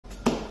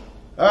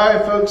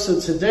Alright folks, so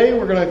today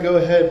we're going to go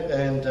ahead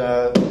and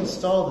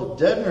install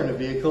the deadener in the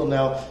vehicle.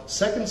 Now,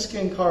 Second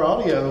Skin Car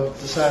Audio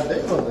decided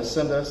they wanted to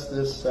send us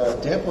this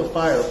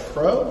Damplifier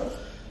Pro.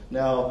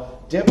 Now,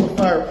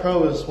 Damplifier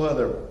Pro is one of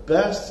their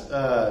best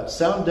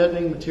sound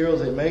deadening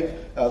materials they make.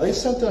 They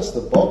sent us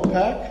the bulk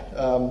pack.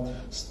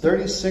 It's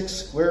 36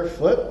 square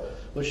foot,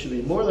 which should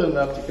be more than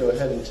enough to go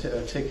ahead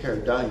and take care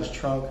of Donnie's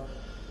trunk.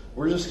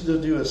 We're just going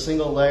to do a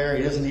single layer.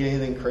 He doesn't need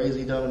anything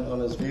crazy done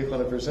on his vehicle.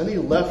 And if there's any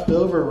left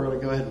over, we're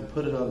going to go ahead and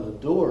put it on the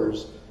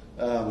doors.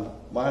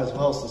 Might as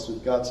well, since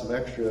we've got some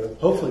extra.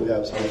 Hopefully we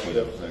have some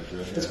extra.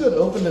 Let's go ahead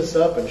and open this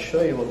up and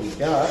show you what we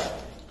got.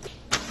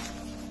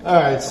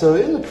 Alright, so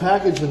in the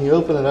package, when you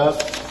open it up,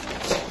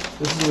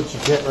 this is what you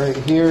get right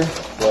here.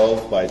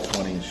 12 by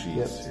 20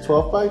 sheets. Yep,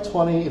 12 by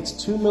 20. It's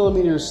 2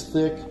 millimeters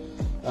thick.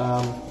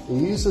 It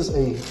uses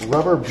a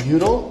rubber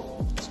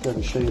butyl. Let's go ahead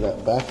and show you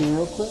that backing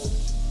real quick.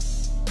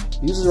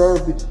 It uses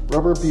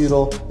rubber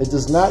butyl. It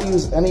does not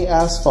use any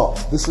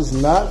asphalt. This is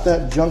not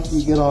that junk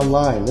you get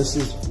online. This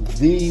is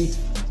the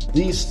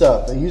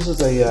stuff. It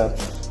uses a.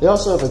 They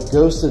also have a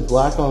ghosted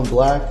black on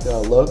black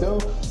logo.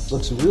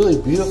 Looks really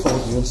beautiful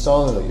when you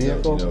install it in a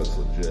vehicle. You know it's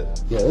legit.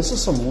 Yeah, this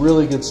is some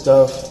really good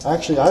stuff.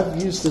 Actually,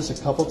 I've used this a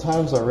couple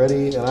times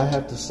already, and I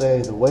have to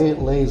say the way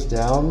it lays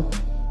down.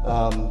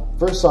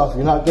 First off,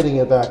 you're not getting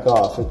it back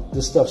off.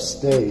 This stuff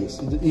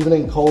stays, even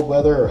in cold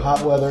weather or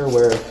hot weather,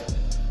 where.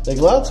 Like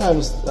a lot of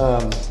times,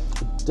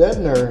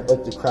 deadener,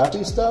 like the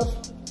crappy stuff,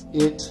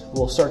 it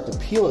will start to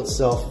peel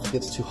itself if it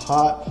gets too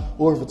hot,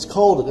 or if it's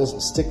cold, it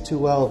doesn't stick too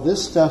well.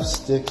 This stuff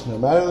sticks no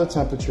matter the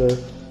temperature.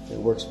 It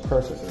works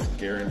perfectly. There's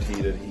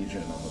guaranteed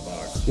adhesion on the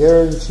box.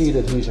 Guaranteed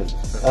adhesion.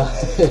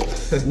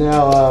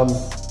 Now,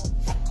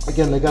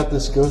 again, they got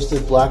this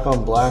ghosted black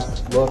on black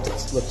look.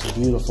 It looks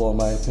beautiful in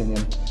my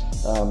opinion.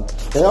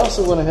 They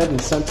also went ahead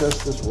and sent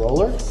us this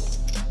roller.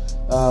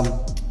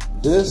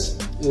 This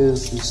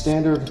is the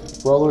standard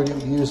roller you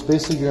use.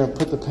 Basically, you're going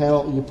to put the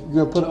panel, you're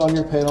going to put it on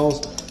your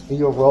panels, and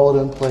you'll roll it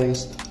in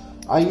place.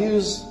 I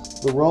use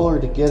the roller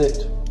to get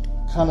it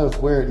kind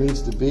of where it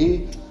needs to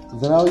be.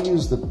 Then I'll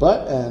use the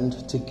butt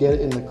end to get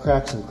it in the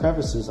cracks and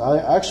crevices.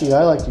 I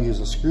like to use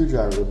a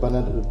screwdriver, the butt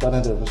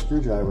end of a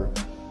screwdriver,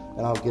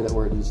 and I'll get it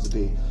where it needs to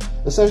be.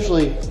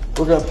 Essentially,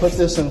 we're going to put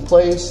this in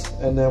place,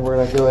 and then we're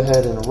going to go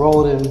ahead and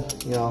roll it in,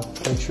 you know,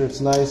 make sure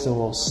it's nice, and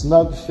we'll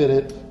snug fit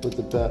it with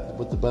the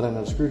butt end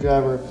of a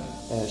screwdriver,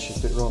 and it should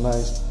fit real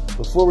nice.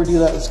 Before we do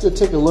that, let's go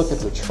take a look at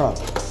the trunk.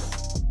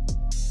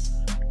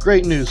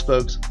 Great news,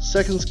 folks.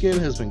 Second Skin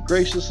has been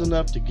gracious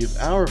enough to give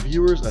our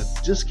viewers a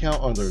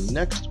discount on their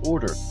next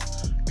order.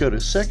 Go to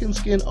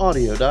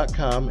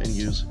secondskинaudio.com and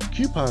use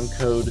coupon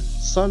code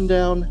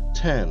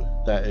Sundown10.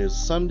 That is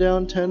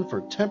Sundown10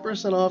 for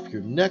 10% off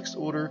your next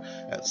order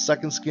at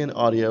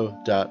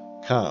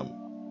secondskinaudio.com.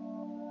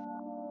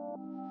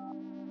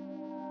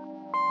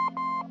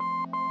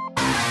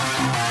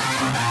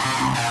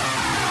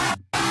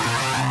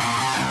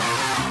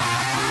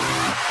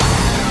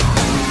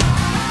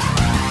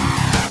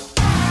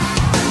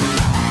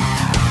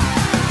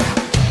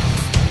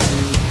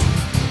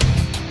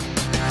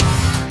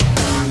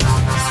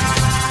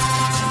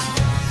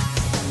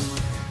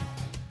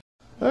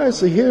 Alright,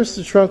 so here's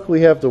the trunk we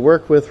have to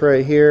work with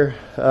right here.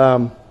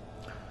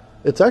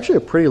 It's actually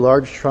a pretty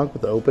large trunk,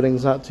 but the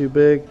opening's not too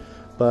big.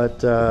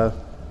 But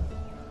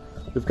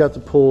we've got to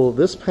pull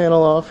this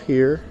panel off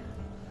here,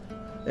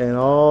 and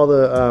all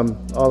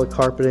the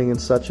carpeting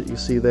and such that you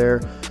see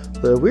there.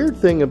 The weird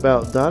thing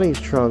about Donnie's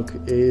trunk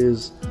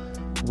is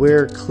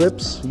where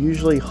clips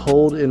usually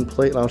hold in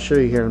place. And I'll show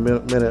you here in a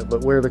minute.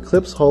 But where the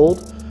clips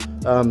hold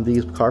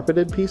these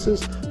carpeted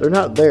pieces, they're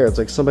not there. It's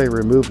like somebody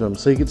removed them.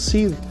 So you can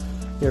see.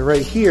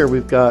 Right here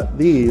we've got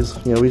these,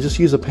 we just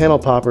use a panel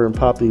popper and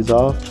pop these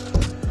off.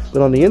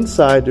 But on the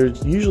inside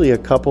there's usually a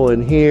couple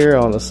in here,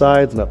 on the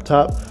sides and up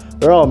top.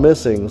 They're all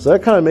missing, so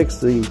that kind of makes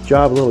the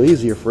job a little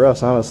easier for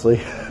us,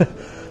 honestly.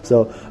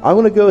 So I'm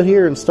going to go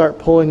here and start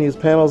pulling these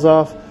panels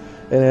off,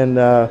 and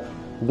then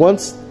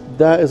once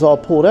that is all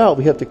pulled out,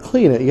 we have to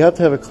clean it. You have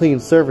to have a clean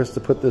surface to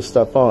put this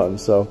stuff on,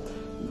 so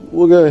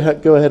we'll go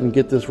ahead and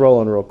get this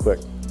rolling real quick.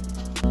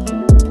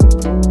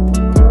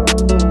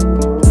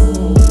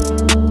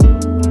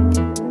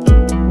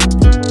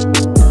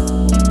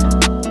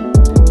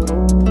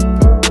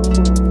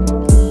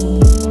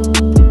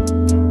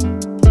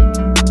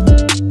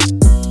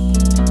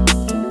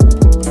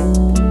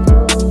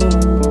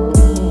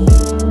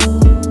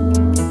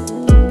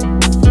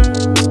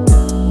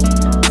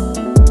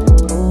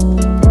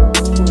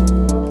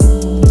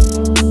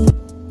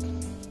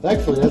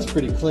 Thankfully, that's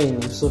pretty clean.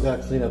 We still got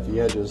to clean up the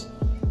edges.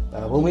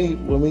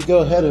 When we go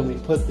ahead and we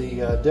put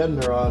the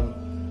deadener on,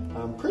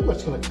 I'm pretty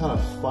much going to kind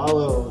of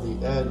follow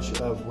the edge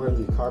of where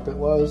the carpet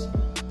was.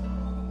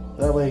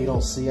 That way you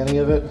don't see any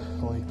of it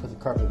when we put the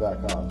carpet back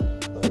on.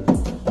 But,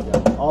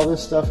 yeah, all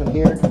this stuff in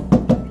here,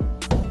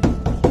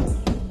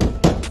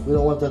 we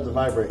don't want that to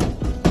vibrate.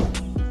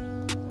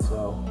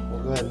 So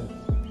we'll go ahead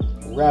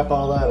and wrap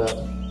all that up,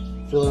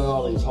 fill in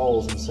all these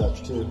holes and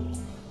such too.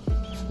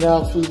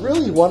 Now, if we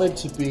really wanted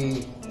to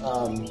be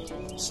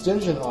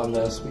stringent on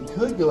this, we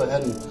could go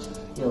ahead and,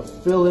 you know,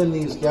 fill in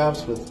these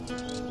gaps with,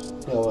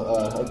 you know,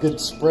 a good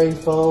spray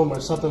foam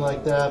or something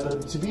like that.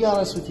 But to be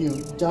honest with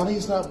you,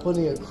 Donnie's not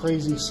putting a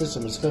crazy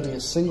system. It's going to be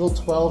a single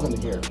 12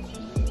 in here.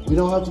 We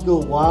don't have to go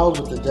wild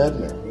with the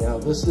deadener. You know,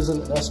 this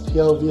isn't an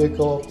SPO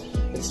vehicle.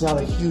 It's not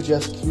a huge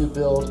SQ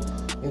build.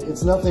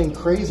 It's nothing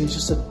crazy. It's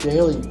just a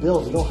daily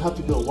build. We don't have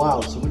to go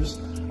wild. So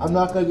I'm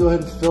not going to go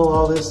ahead and fill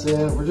all this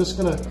in. We're just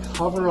going to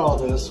cover all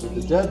this with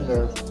the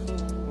deadener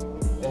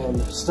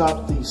and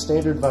stop the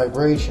standard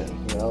vibration,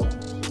 you know.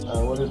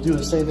 We're going to do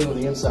the same thing with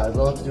the inside. We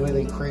don't have to do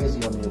anything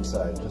crazy on the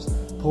inside. Just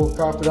pull the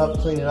carpet up,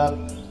 clean it up,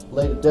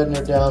 lay the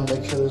deadener down,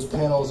 make sure those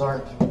panels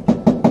aren't, you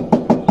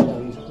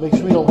know, make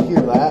sure we don't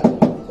hear that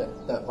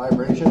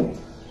vibration,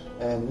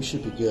 and we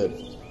should be good.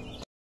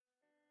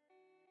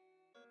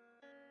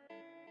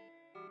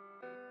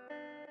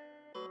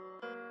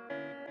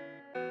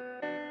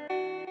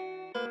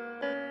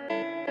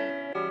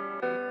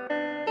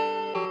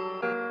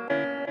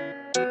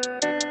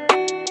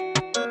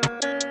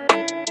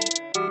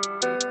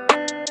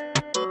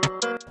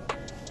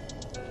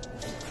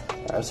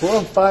 So what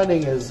I'm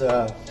finding is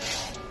in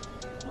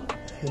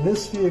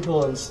this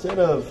vehicle, instead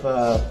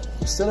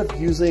of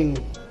using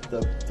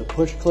the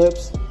push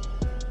clips,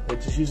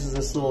 it just uses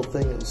this little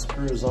thing that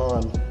screws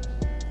on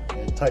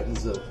and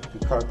tightens the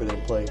carpet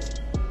in place.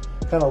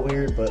 Kind of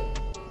weird, but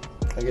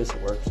I guess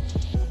it works.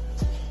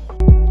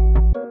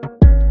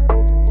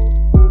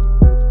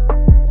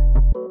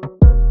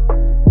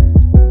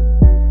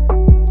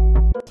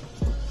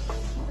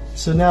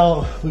 So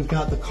now we've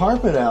got the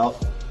carpet out.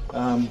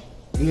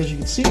 As you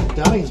can see,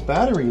 Donnie's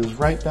battery is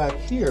right back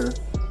here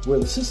where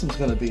the system's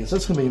going to be. So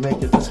that's going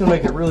to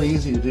make it really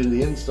easy to do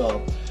the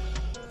install.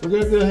 We're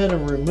going to go ahead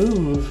and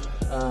remove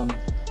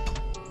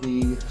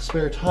the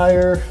spare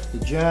tire, the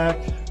jack,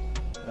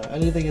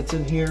 anything that's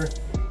in here.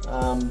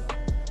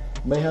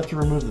 May have to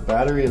remove the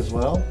battery as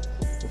well.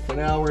 But for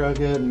now, we're going to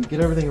go ahead and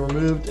get everything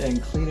removed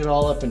and clean it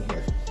all up in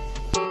here.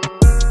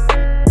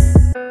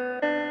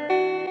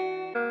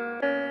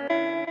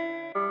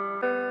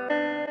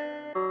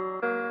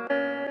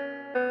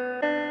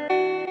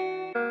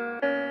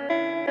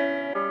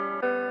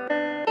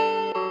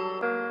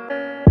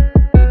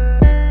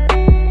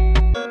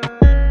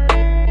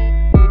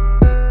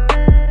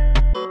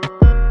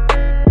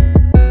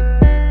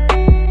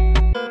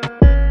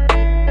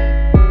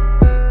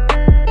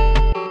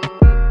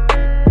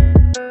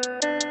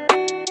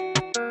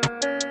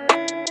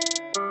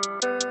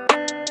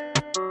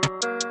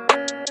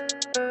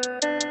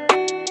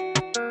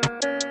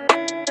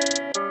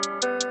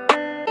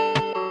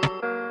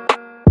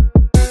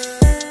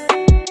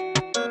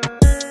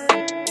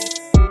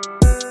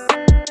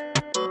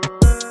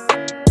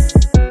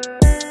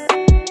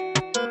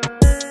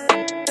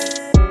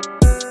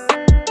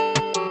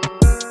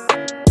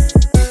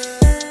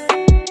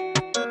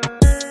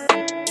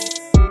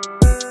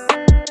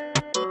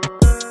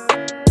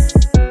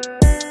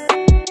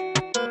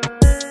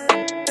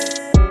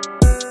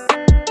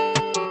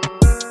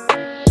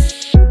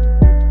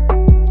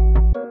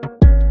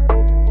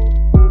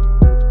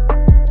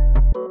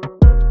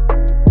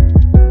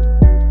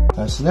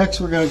 So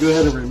next we're going to go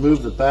ahead and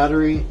remove the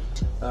battery.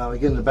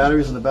 Again, the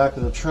battery's in the back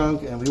of the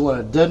trunk, and we want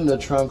to deaden the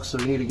trunk, so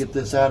we need to get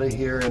this out of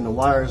here and the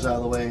wires out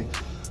of the way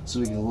so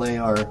we can lay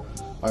our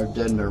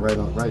deadener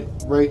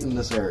right in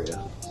this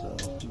area. So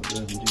we'll go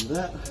ahead and do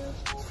that.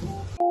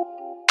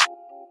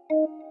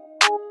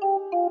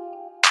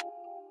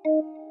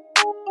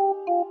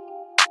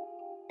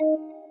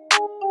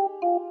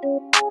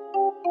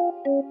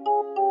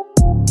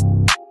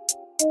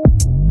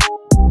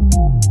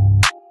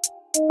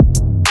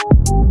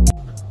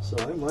 So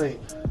I might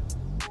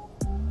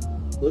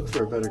look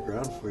for a better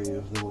ground for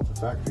you than with the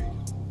factory.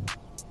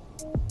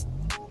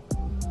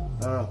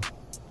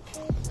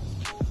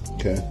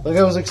 Okay. Like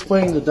I was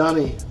explaining to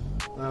Donnie,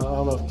 I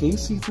don't know, can you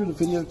see through the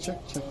video?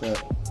 Check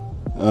that.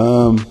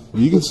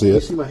 You can see it.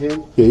 You see my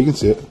hand? Yeah, you can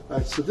see it. All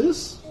right, so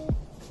this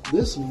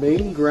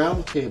main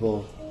ground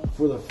cable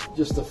for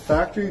just the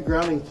factory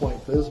grounding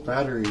point for this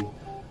battery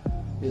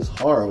is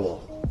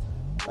horrible.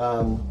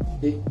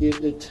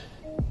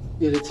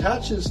 It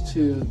attaches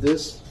to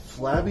this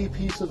flabby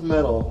piece of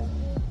metal,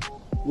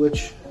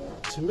 which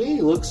to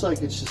me looks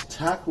like it's just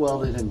tack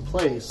welded in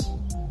place.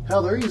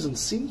 Hell, they're using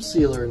seam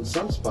sealer in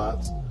some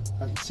spots.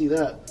 I can see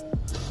that.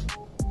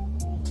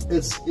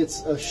 It's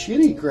a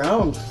shitty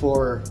ground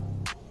for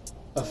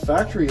a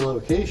factory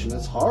location.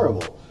 It's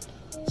horrible.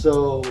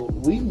 So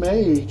we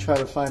may try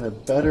to find a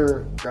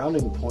better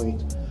grounding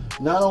point,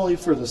 not only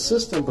for the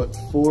system, but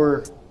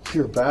for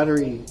your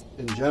battery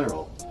in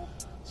general.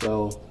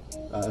 So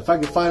if I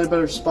can find a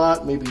better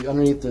spot, maybe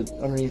underneath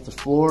the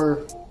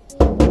floor,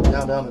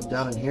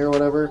 down in here or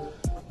whatever,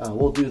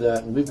 we'll do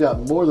that. And we've got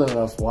more than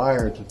enough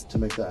wire to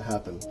make that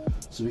happen.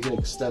 So we can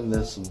extend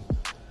this and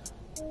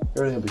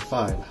everything will be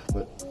fine.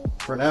 But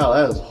for now,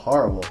 that is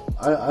horrible.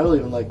 I don't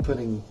even like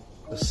putting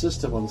a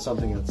system on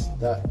something that's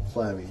that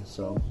flabby.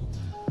 So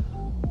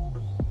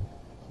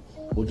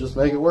we'll just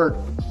make it work.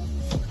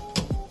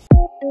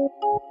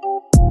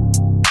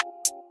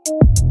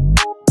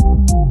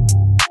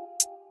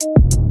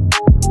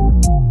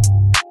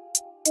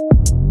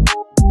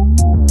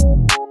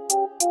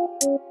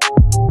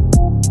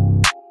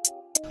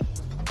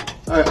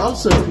 Alright,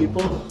 also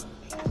people,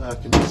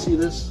 can you see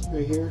this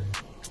right here?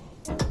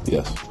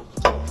 Yes.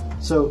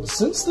 So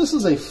since this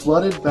is a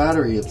flooded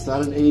battery, it's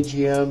not an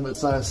AGM,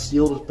 it's not a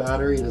sealed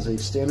battery, it is a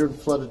standard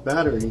flooded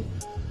battery,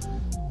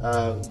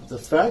 the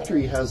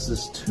factory has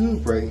this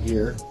tube right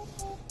here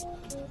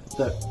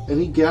that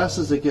any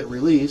gases that get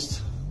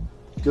released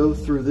go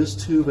through this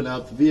tube and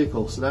out the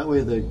vehicle, so that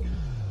way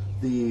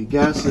the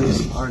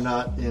gases are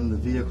not in the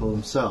vehicle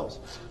themselves.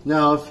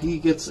 Now if he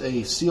gets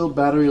a sealed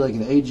battery like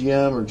an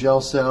AGM or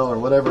gel cell or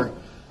whatever,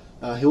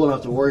 he won't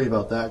have to worry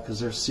about that because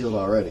they're sealed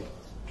already.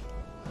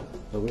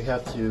 But we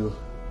have to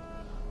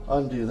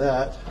undo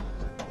that,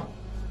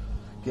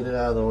 get it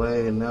out of the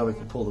way, and now we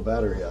can pull the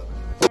battery out.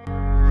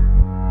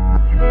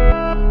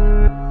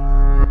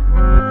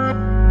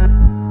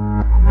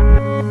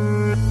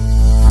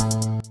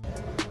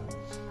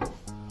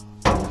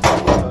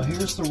 So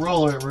here's the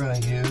roller that we're going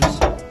to use,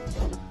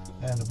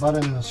 and the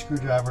button and the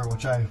screwdriver,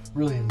 which I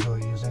really enjoy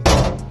using.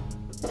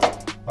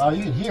 Wow,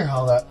 you can hear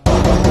how that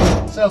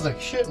sounds like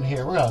shit in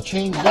here. We're going to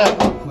change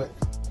that real quick.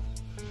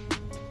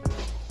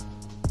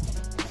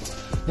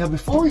 Now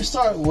before we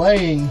start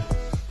laying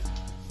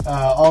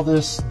all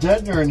this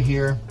deadener in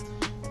here,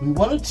 we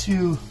wanted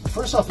to,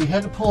 first off, we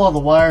had to pull all the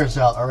wires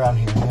out around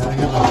here. You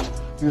know,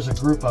 here's a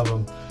group of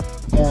them.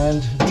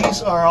 And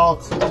these are all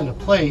clipped into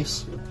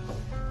place.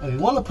 And we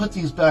want to put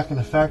these back in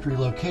the factory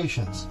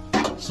locations.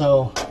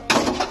 So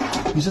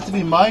you just have to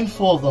be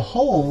mindful of the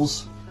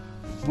holes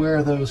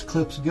where those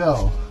clips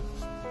go.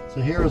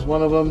 So here is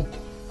one of them.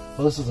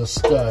 Well, this is a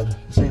stud.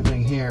 Same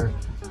thing here.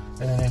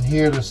 And then in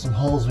here, there's some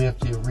holes we have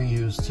to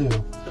reuse too.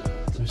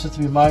 So you just have to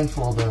be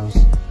mindful of those.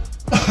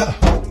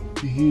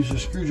 You use your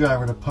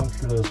screwdriver to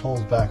puncture those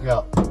holes back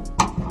out.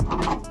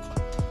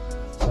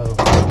 So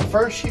the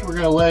first sheet we're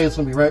going to lay is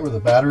going to be right where the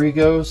battery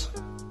goes.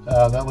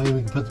 That way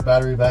we can put the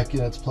battery back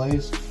in its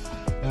place.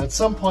 And at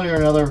some point or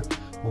another,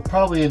 we'll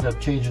probably end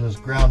up changing this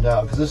ground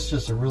out because this is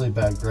just a really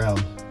bad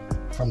ground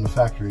from the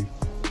factory.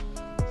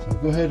 So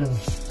go ahead and,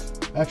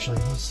 actually,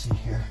 let's see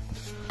here.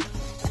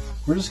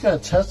 We're just going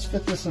to test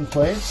fit this in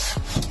place,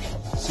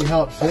 see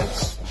how it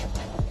fits.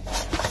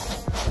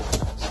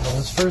 So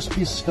this first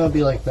piece is going to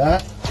be like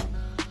that.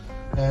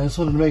 And I just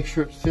wanted to make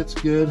sure it fits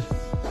good.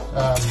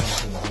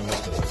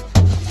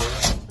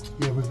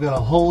 Yeah, we've got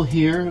a hole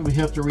here we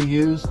have to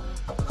reuse.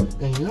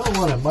 And you know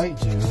what I might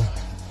do?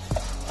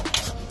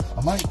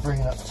 I might bring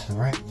it up to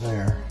right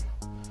there.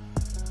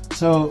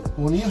 So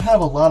when you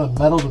have a lot of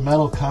metal to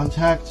metal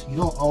contact, you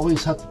don't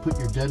always have to put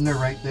your deadener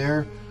right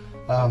there.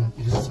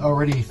 Because it's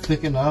already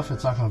thick enough,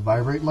 it's not going to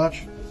vibrate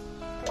much.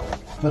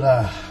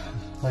 But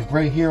like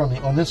right here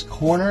on this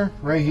corner,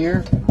 right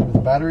here, where the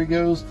battery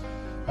goes,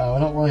 I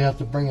don't really have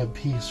to bring a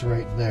piece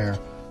right there.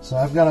 So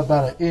I've got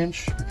about 1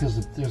 inch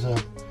because there's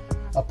a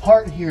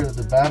part here that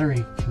the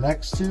battery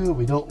connects to.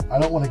 I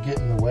don't want to get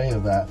in the way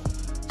of that.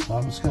 So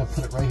I'm just going to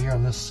put it right here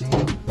on this seam.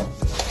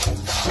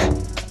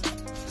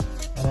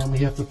 And then we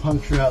have to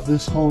puncture out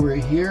this hole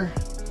right here.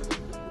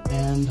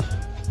 And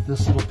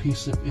this little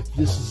piece, if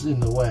this is in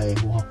the way,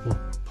 we'll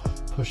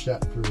push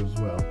that through as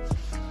well.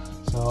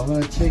 So I'm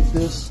going to take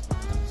this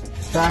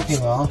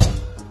backing off,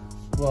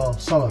 well,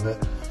 some of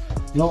it.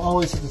 You don't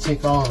always have to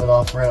take all of it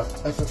off right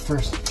at the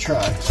first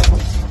try.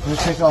 I'm going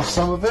to take off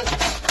some of it.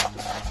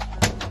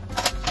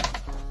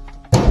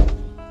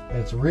 And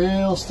it's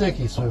real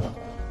sticky, so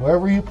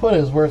wherever you put it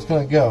is where it's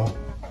going to go.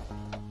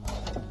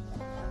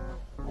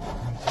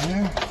 Right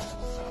there.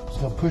 Just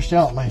going to push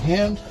down with my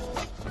hand,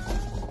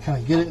 kind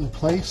of get it in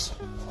place.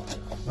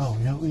 Oh,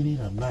 you know, we need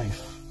a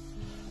knife.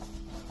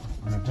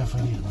 We're going to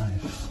definitely need a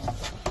knife.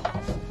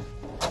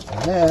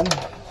 And then,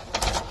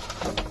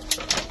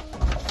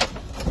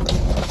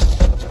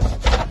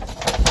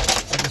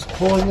 I'm just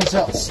pulling this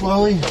out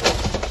slowly.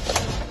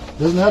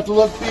 Doesn't have to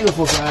look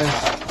beautiful, guys.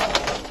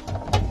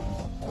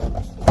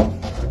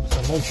 So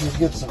make sure it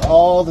gets in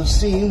all the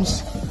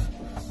seams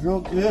real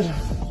good.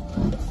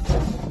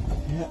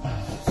 Yeah.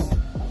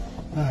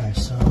 Alright,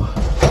 so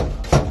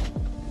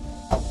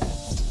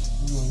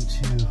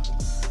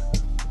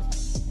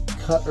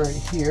cut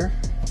right here.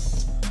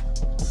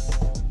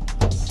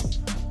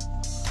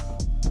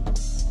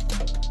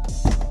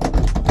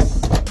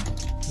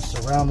 Just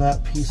around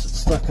that piece that's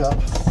stuck up.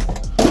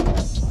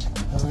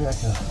 That way I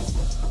can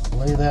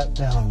lay that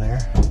down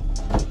there.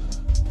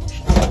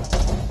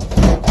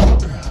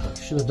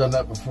 Should have done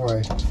that before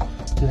I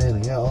did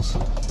anything else.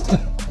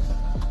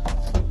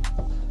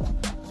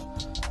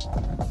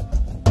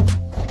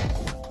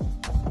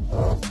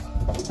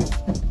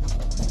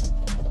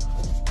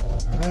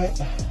 Alright.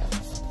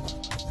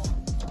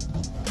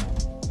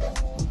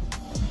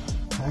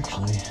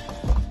 Actually,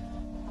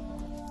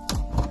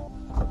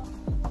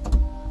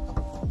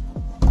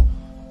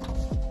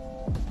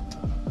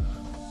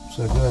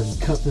 so go ahead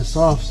and cut this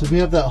off. So we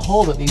have that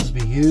hole that needs to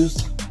be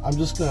used. I'm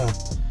just gonna,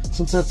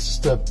 since that's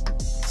just a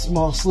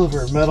small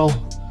sliver of metal,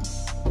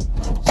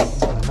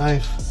 with a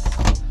knife,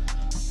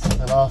 cut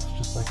that off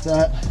just like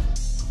that.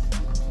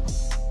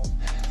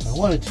 If I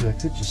wanted to, I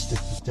could just stick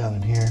this down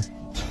in here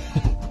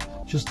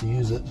just to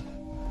use it.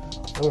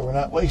 That way we're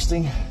not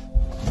wasting.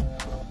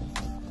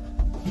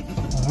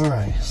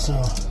 Alright, so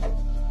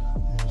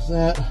there's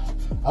that.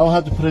 I don't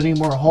have to put any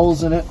more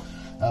holes in it.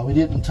 We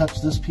didn't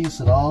touch this piece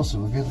at all, so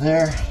we're good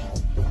there.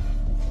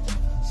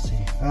 Let's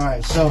see.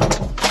 Alright, so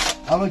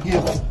I'm going to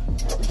give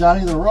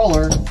Donnie the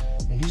roller,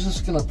 and he's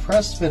just going to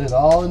press fit it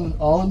all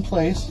in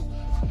place.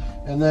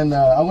 And then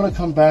I'm going to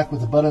come back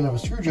with the butt end of a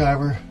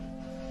screwdriver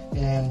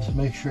and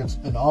make sure it's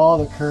in all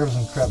the curves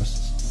and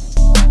crevices.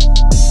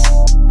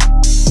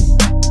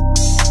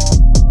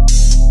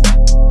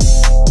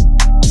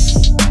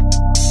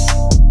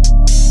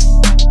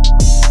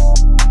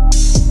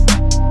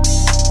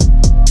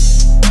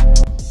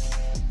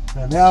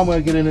 Now I'm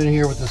going to get in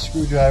here with the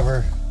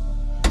screwdriver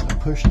and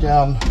push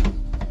down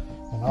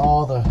in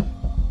all the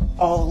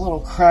little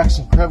cracks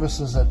and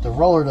crevices that the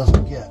roller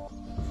doesn't get.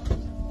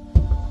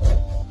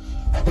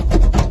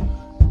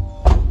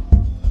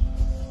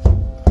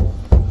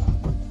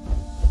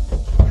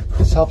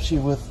 This helps you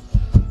with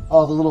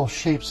all the little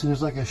shapes. See,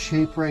 there's like a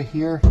shape right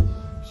here.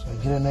 So I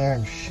get in there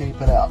and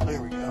shape it out.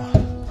 There we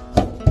go.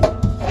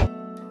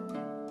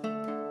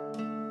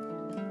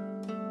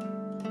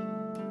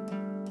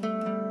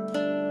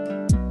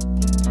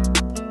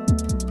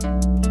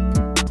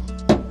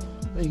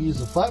 Use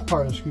the flat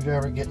part of the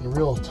screwdriver to get in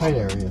real tight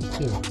areas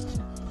too.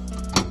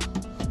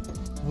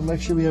 We'll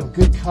make sure we have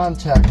good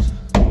contact.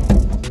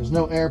 There's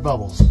no air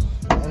bubbles in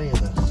any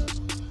of this.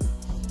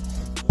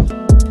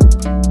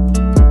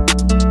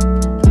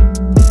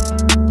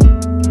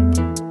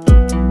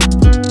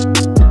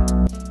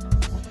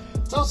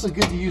 It's also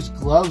good to use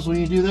gloves when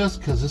you do this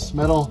because this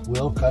metal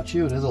will cut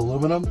you. It is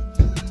aluminum.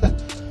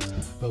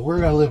 But we're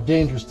going to live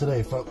dangerous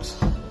today,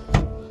 folks.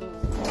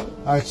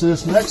 Alright, so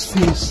this next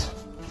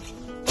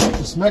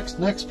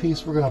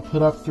piece we're going to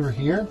put up through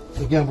here.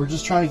 Again, we're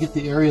just trying to get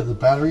the area the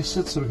battery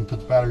sits so we can put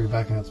the battery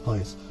back in its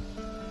place.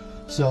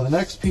 So the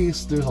next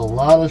piece, there's a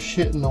lot of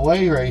shit in the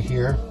way right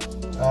here.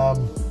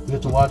 We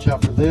have to watch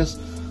out for this.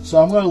 So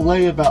I'm going to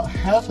lay about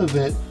half of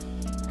it,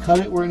 cut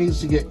it where it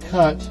needs to get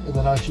cut, and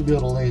then I should be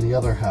able to lay the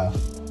other half.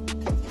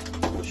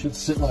 It should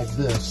sit like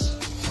this.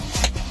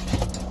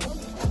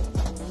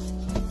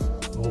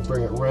 And we'll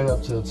bring it right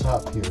up to the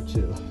top here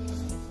too.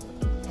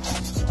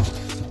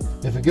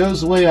 If it goes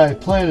the way I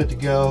planned it to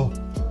go,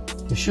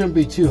 it shouldn't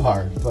be too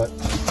hard, but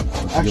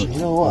actually, you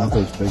know what? Want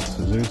those big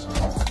scissors?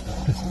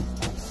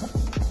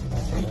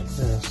 Like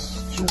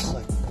this, just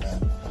like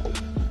that.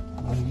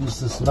 I'm going to use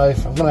this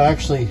knife.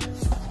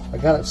 I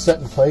got it set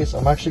in place.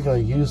 I'm actually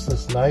going to use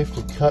this knife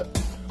to cut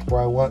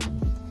where I want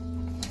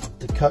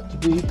the cut to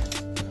be.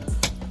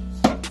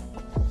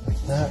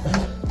 Like that.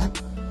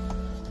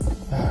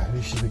 Alright,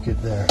 we should be good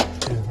there,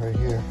 too, right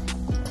here.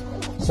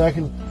 So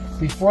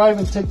before I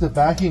even take the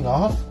backing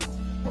off,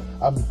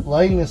 I'm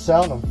laying this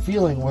out and I'm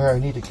feeling where I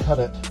need to cut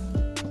it.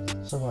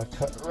 So I'm going to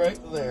cut right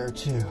there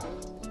too.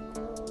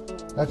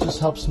 That just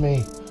helps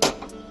me,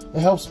 it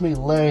helps me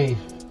lay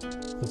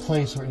the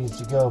place where it needs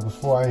to go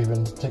before I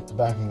even take the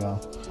backing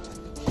off.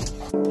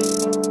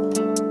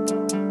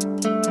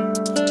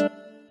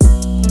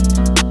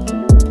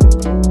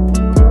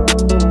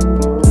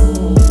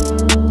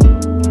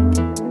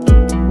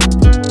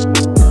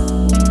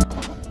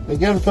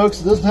 Again,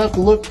 folks, it doesn't have to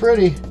look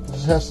pretty, it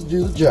just has to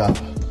do the job.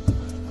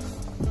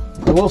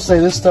 I will say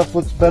this stuff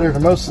looks better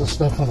than most of the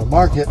stuff on the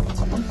market,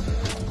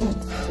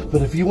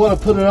 but if you want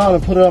to put it on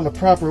and put it on the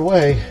proper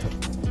way,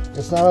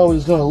 it's not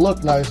always going to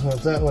look nice when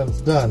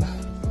it's done.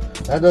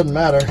 That doesn't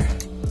matter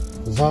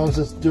as long as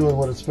it's doing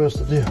what it's supposed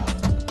to do.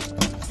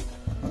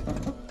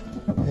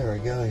 There we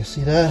go, you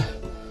see that?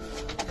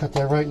 Cut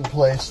that right in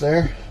place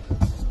there.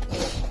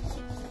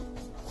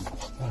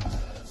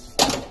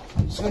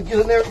 Just going to get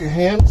in there with your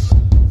hands,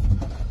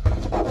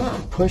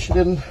 push it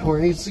in where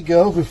it needs to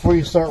go before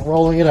you start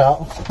rolling it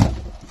out.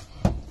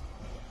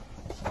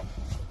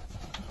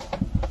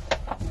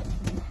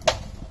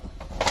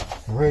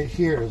 Right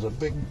here is a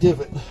big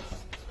divot.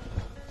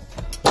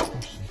 There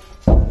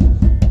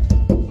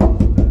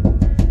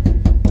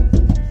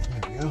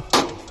we go.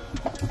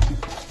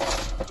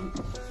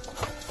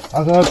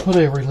 I'm going to put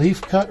a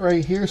relief cut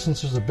right here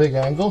since there's a big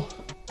angle.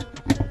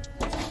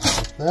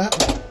 Like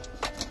that.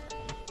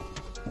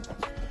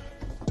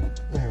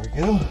 There we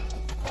go.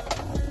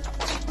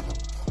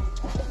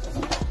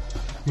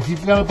 If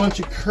you've got a bunch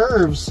of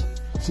curves,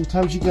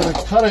 sometimes you got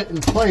to cut it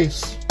in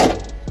place.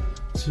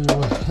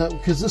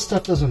 Because this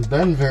stuff doesn't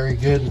bend very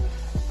good,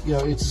 you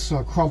know, it's just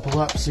going to crumple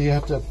up, so you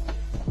have to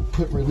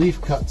put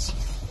relief cuts.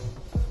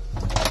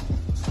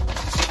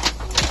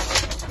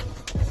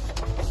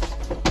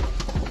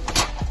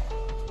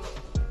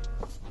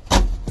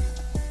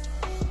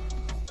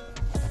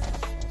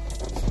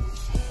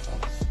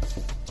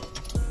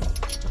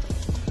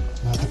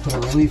 I have to put a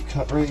relief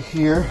cut right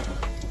here.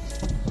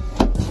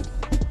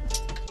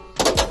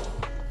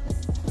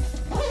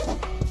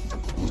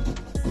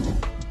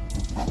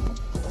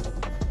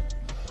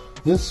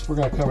 This, we're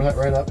going to cover that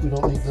right up. We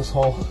don't need this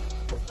hole.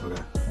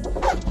 Okay.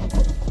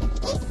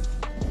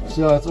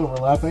 See how that's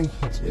overlapping?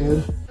 That's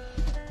good.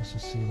 Let's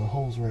just see the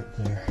holes right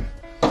there.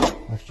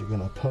 Next, you're going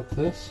to poke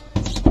this.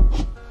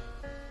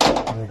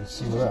 You can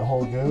see where that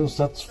hole goes.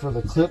 That's for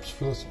the clips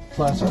for this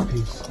plastic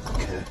piece.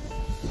 Okay.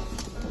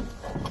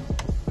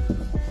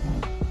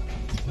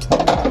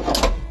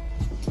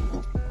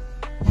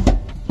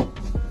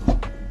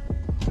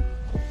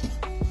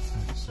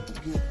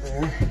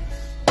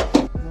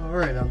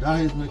 Alright, now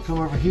Donnie's going to come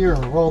over here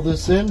and roll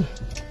this in,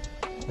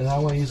 and I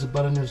want to use a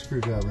deadener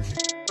screwdriver.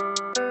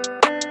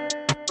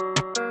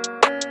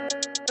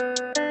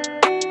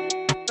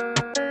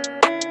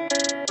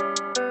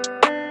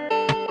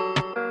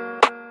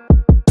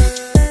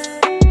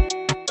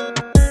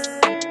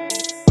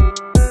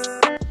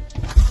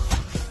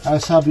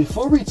 Alright, so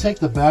before we take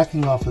the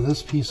backing off of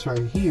this piece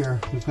right here,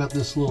 we've got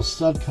this little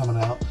stud coming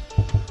out.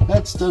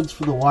 That stud's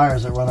for the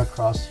wires that run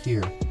across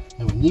here,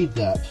 and we need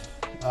that.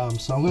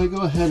 So I'm going to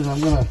go ahead and I'm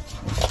going to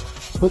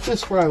put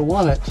this where I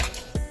want it.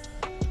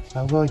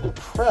 I'm going to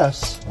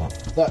press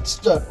that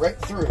stud right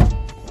through,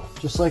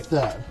 just like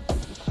that.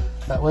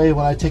 That way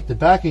when I take the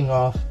backing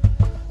off,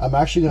 I'm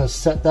actually going to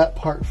set that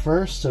part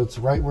first so it's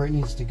right where it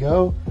needs to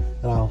go.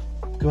 And I'll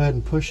go ahead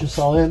and push this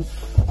all in.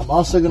 I'm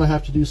also going to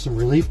have to do some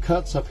relief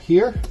cuts up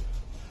here.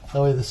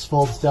 That way this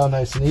folds down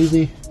nice and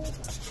easy.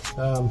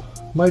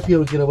 Might be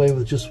able to get away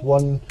with just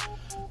one,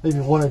 maybe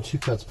one or two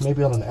cuts,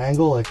 maybe on an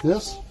angle like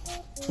this.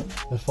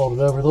 And fold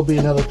it over. There'll be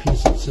another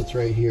piece that sits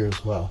right here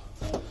as well.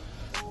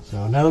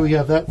 So now that we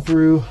have that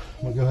through,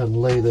 I'm going to go ahead and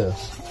lay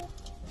this.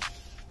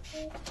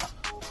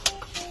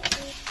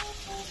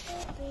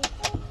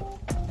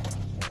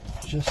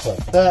 Just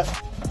like that.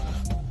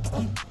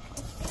 And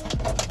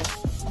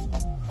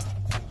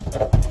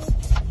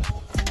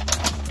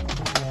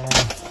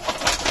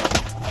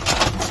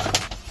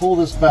pull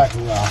this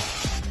backing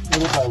off,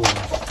 little by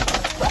little.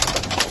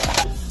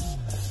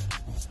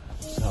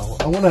 So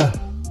I want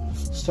to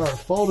start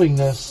folding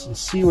this and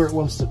see where it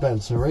wants to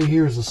bend. So right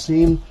here is the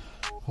seam.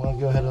 I want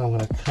to go ahead and I'm going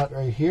to cut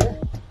right here.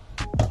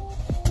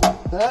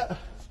 Like that.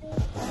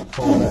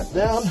 Fold that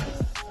down.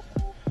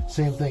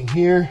 Same thing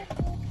here.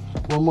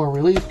 One more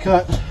relief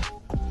cut.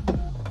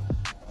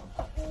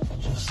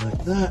 Just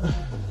like that.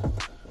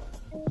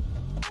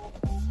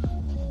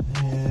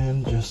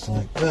 And just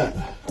like that.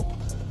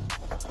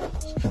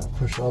 Just kind of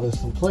push all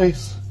this in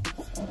place.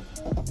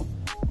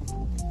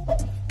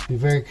 Be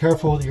very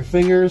careful with your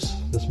fingers.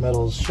 This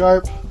metal is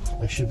sharp.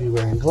 I should be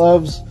wearing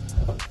gloves.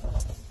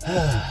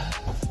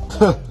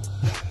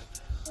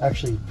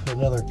 Actually, put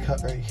another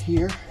cut right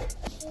here.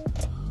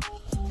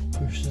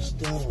 Push this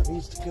down where it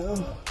needs to go.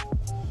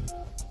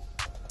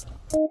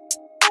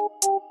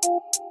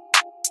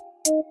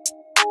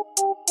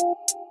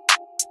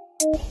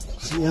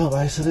 See how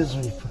nice it is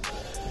when you put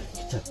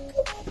that?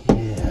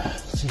 Yeah.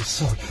 See, it's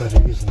so much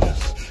better using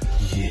this.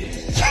 Yeah.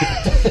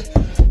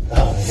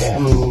 Oh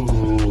yeah.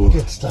 Ooh.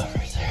 Good stuff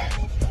right there.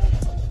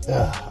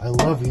 I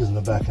love using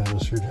the back end of a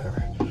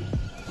screwdriver.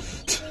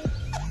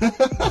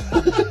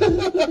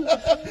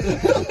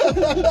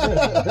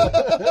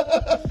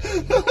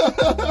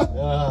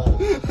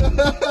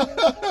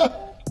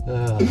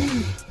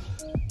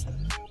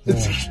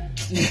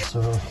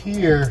 So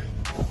here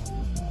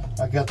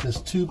I got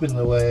this tube in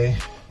the way,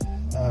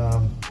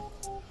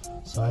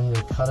 so I need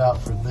to cut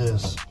out for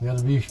this. We got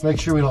to make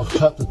sure we don't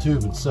cut the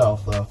tube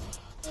itself though.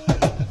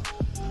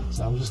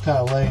 So I'm just kind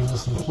of laying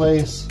this in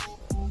place.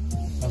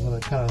 I'm going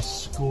to kind of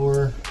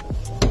score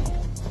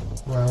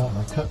where I want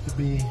my cut to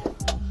be.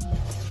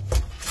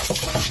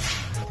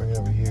 Bring it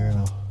over here and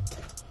I'll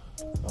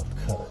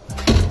cut it.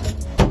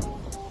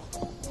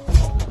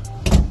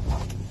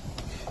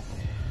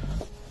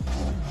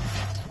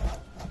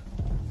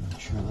 Make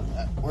sure that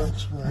that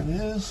works where it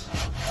is.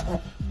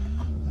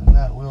 And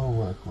that will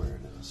work where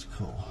it is.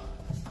 Cool.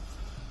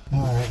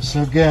 Alright,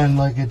 so again,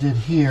 like I did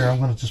here, I'm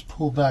going to just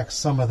pull back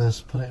some of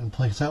this, put it in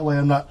place. That way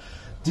I'm not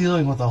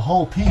dealing with a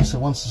whole piece that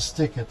wants to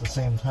stick at the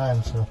same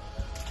time. So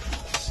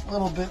just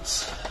little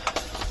bits.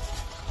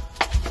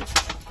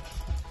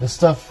 This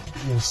stuff,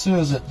 as soon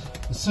as it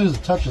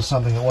touches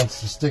something, it wants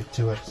to stick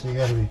to it. So you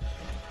got to be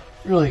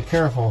really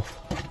careful.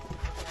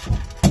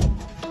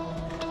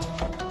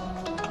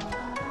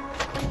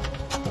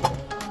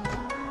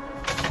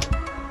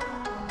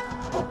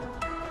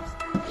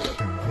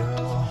 There we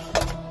go.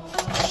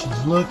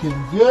 She's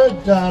looking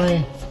good,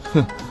 Donnie.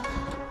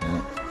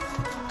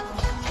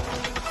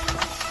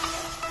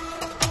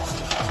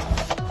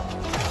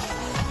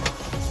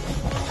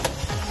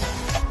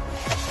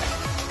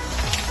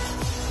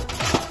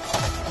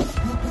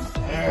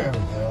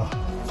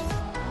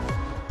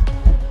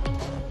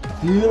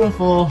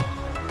 Beautiful.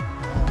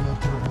 I'm going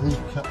to put a relief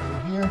cut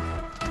right here.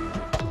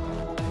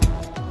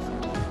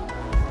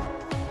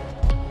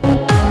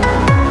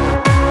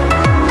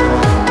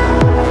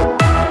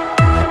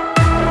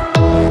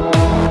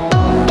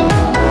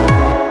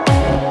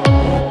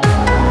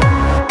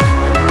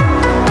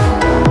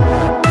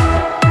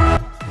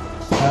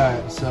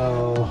 Alright, so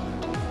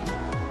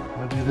I'm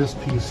going to do this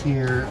piece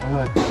here. I'm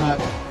going to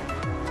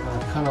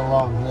cut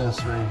along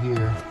this right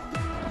here.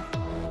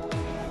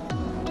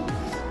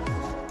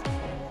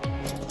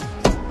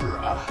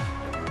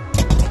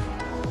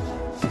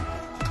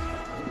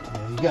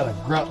 You gotta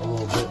grunt a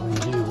little bit when you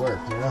do work,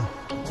 you know?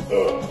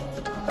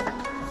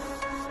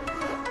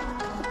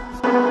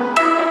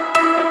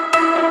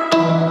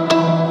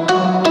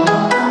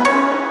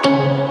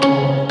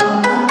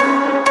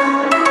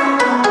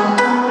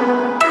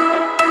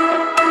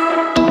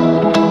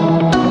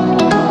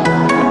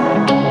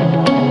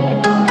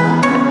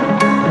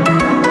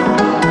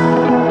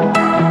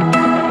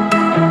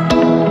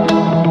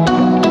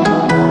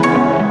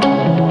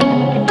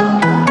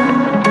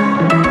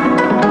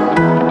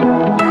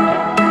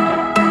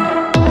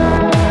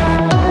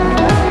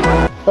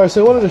 Alright,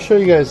 so I wanted to show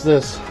you guys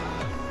this.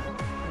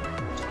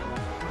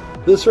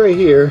 This right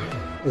here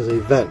is a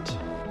vent.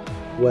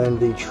 When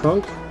the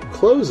trunk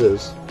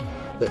closes,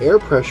 the air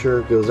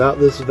pressure goes out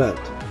this vent.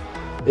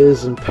 It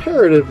is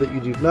imperative that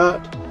you do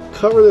not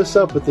cover this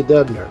up with the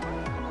deadener,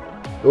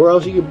 or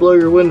else you can blow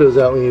your windows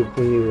out when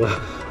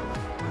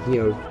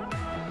you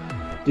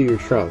do your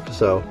trunk.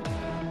 So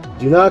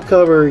do not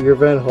cover your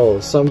vent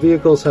holes. Some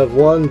vehicles have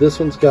one, this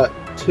one's got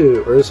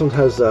two, or this one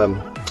has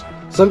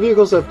some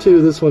vehicles have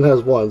two, this one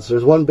has one. So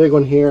there's one big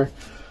one here.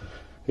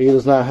 He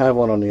does not have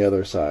one on the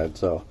other side,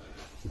 so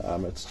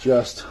it's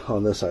just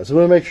on this side. So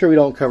we want to make sure we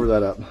don't cover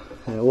that up.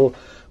 And we'll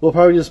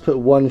probably just put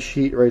one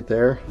sheet right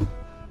there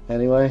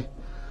anyway.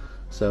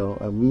 So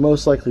I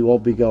most likely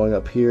won't be going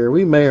up here.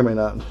 We may or may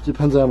not.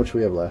 Depends on how much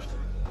we have left.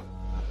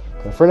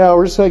 But for now,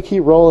 we're just going to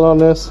keep rolling on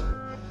this.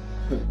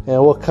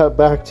 And we'll cut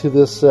back to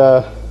this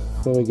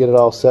when we get it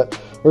all set.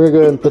 We're going to go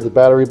ahead and put the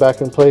battery back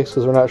in place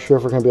because we're not sure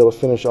if we're going to be able to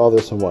finish all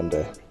this in one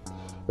day.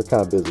 We're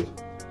kind of busy.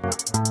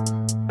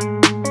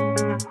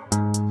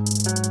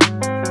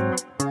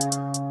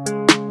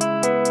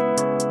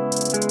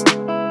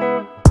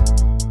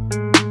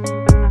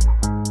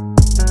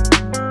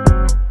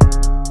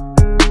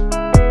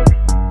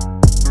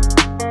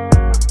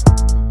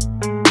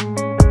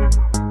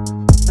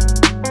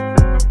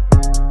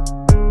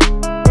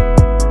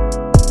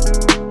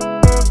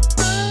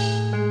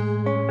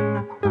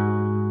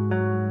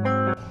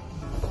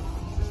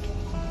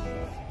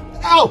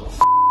 Ow!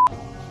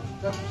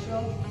 Got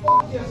yourself?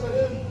 Fuck yes, I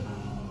did.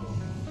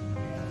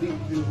 Beat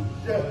you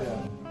to death.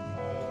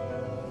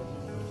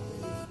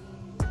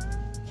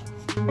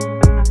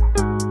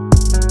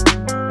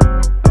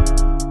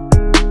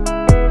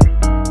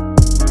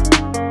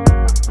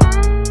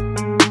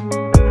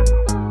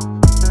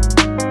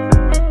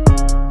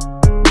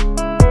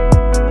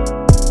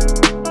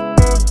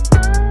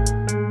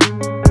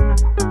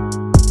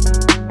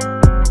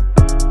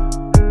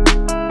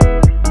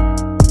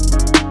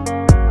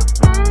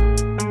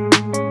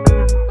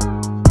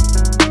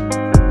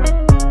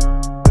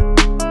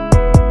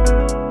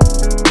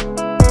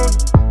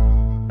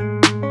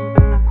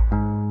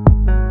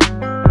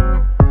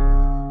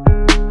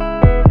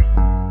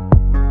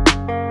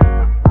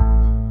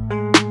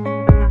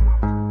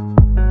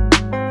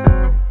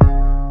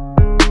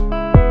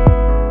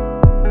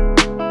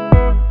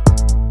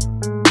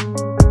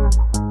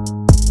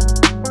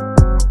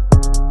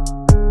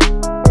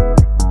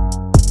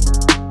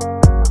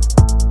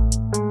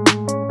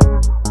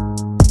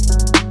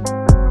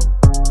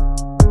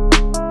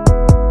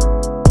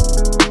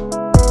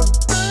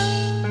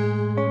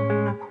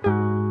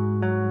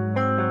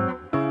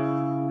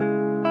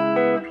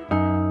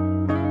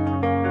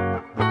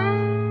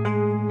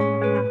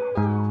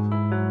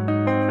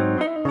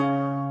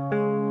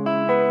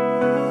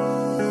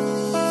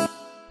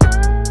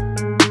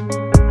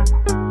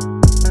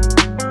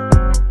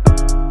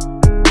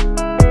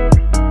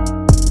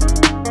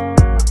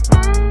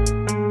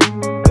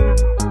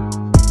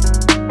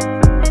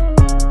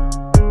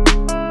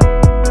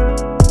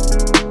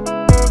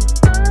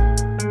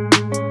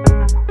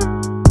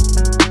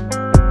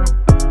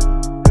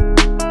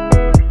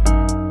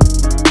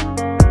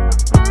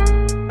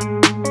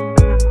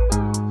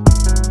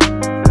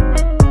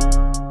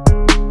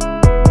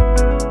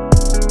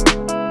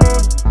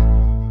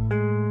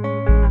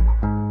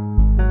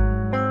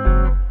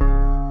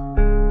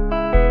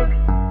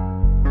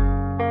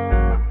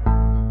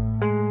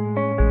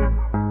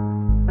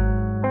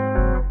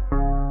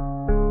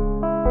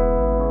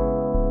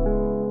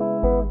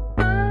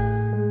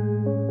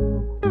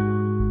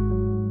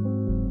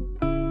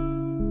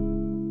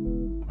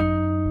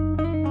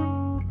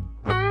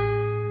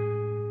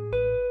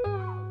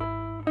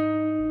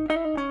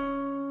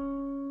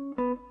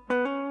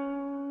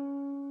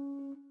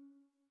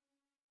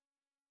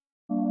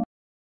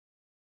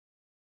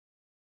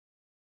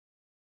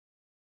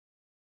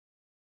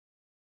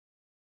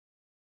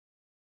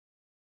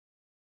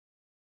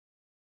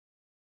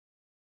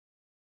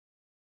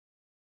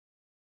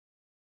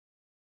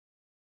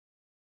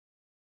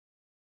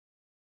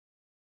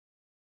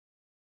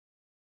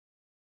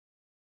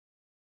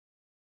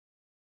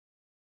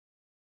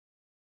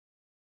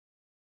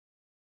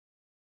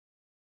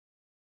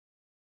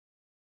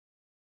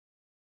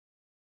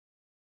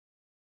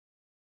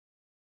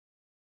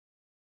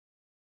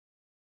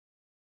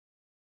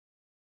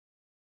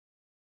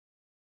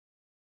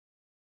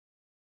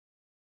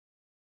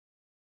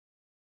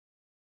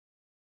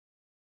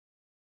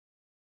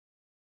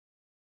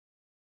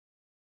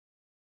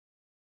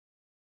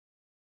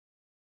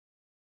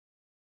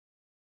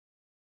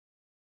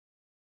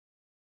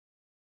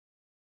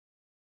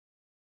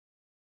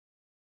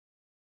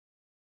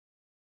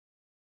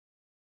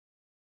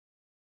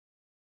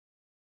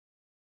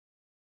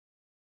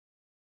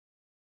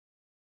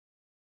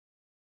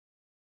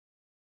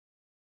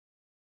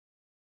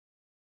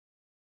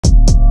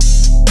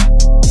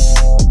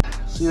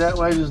 See that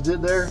what I just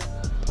did there?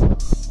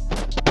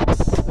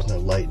 There's no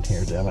light in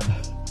here, damn it.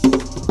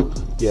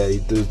 Yeah,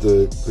 there's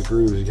the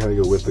grooves. You kind of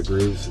go with the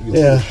grooves. You can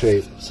see Yeah. the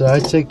shape. So I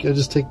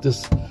just take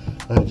this.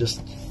 I just.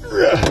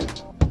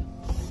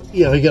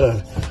 Yeah, you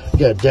gotta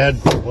dad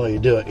while you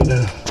do it. You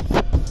know.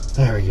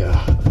 There we go.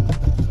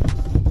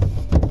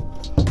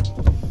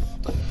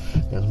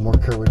 There's more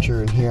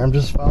curvature in here. I'm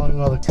just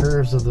following all the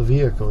curves of the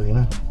vehicle. You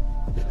know.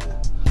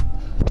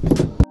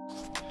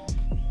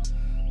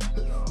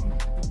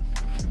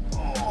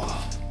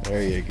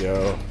 There you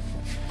go.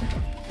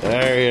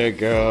 There you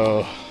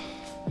go.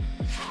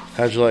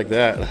 How'd you like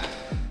that?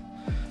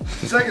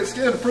 Second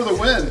skin for the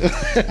win.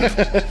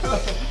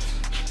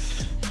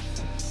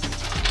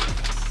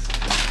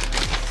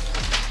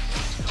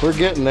 We're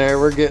getting there.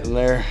 We're getting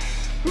there.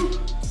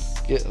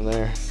 Getting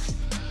there.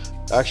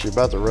 Actually,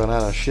 about to run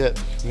out of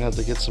shit. We have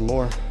to get some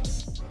more.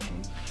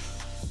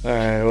 All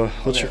right. Well,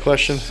 what's your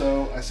question?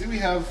 So I see we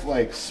have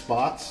like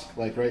spots,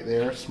 like right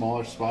there,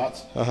 smaller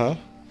spots. Uh huh.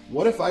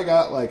 What if I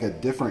got like a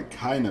different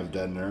kind of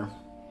deadener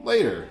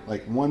later,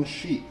 like one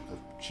sheet, a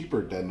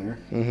cheaper deadener?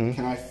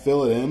 Can I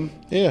fill it in?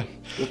 Yeah.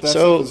 Is it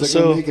going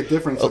to make a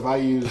difference if I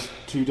use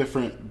two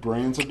different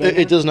brands of deadener?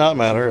 It does not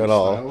matter at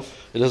all. Styles?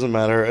 It doesn't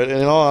matter.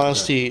 In all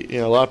honesty,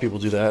 you know, a lot of people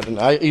do that, and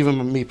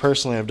even me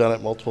personally, have done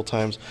it multiple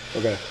times.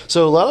 Okay.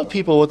 So a lot of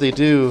people, what they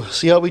do,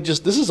 see how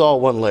this is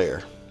all one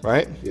layer,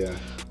 right? Yeah.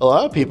 A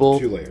lot of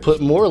people put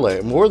more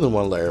than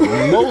one layer,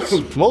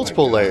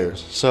 multiple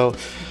layers. So,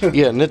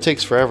 yeah, and it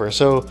takes forever.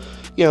 So,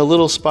 you know,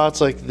 little spots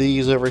like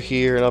these over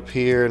here and up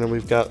here, and then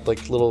we've got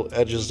like little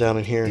edges down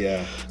in here.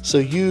 Yeah. So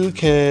you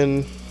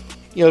can,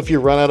 you know, if you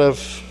run out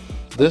of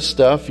this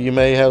stuff, you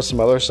may have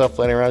some other stuff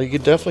laying around. You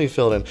could definitely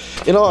fill it in.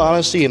 In all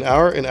honesty, in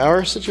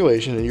our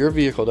situation, in your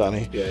vehicle,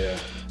 Donnie. Yeah.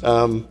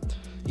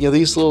 You know,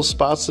 these little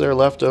spots that are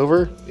left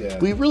over,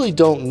 we really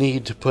don't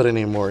need to put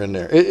any more in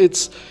there.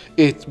 It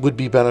would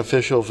be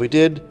beneficial if we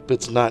did, but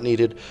it's not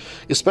needed,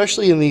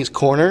 especially in these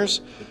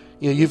corners.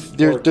 You know,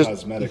 More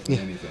cosmetic than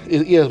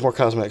anything. Yeah, it's more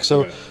cosmetic.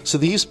 So, so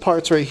these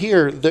parts right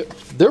here,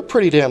 they're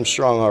pretty damn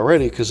strong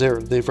already because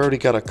they've already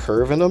got a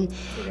curve in them.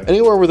 Okay.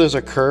 Anywhere where there's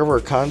a curve or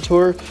a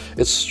contour,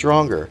 it's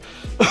stronger.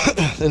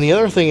 And the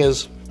other thing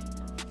is,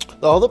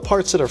 all the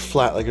parts that are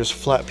flat, like there's a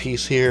flat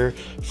piece here,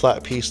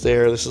 flat piece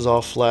there, this is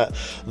all flat,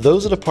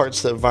 those are the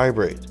parts that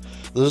vibrate.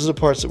 Those are the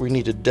parts that we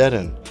need to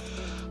deaden.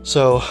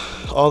 So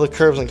all the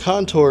curves and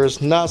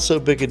contours, not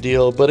so big a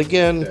deal, but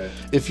again,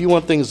 if you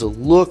want things to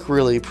look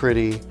really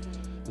pretty,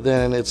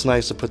 then it's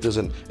nice to put this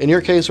in. In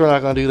your case, we're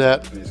not going to do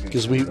that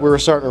because we're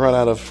starting to run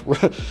out of,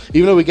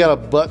 even though we got a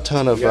butt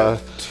ton of,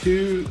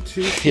 two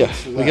yeah,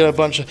 we got a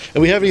bunch of,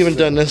 and we haven't even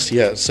done this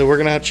yet, so we're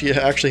going to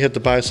actually have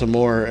to buy some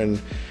more and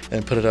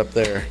put it up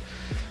there.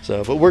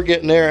 So, but we're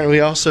getting there, and we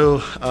also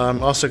going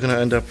to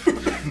end up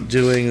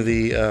doing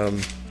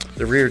the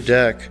rear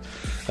deck.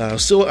 I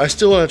still want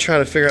to try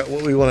to figure out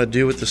what we want to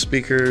do with the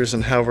speakers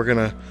and how we're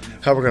gonna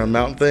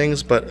mount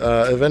things. But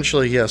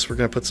eventually, yes, we're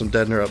gonna put some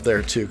deadener up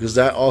there too, because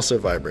that also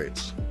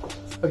vibrates.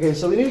 Okay,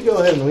 so we need to go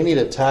ahead and we need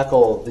to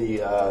tackle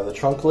the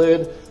trunk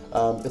lid.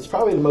 It's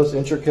probably the most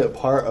intricate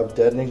part of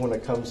deadening when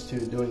it comes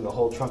to doing the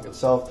whole trunk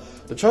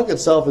itself. The trunk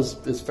itself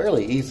is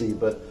fairly easy,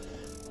 but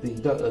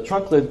the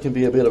trunk lid can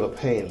be a bit of a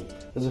pain.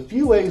 There's a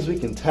few ways we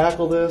can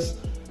tackle this.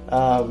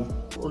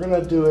 We're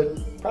gonna do it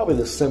probably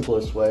the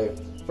simplest way.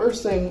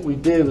 First thing we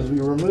did was we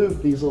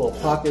removed these little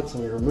pockets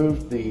and we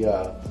removed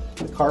the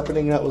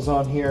carpeting that was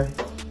on here.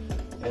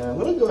 And I'm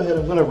gonna go ahead,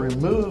 I'm gonna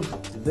remove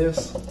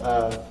this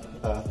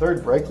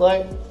third brake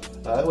light.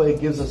 That way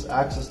it gives us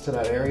access to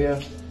that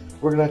area.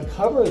 We're gonna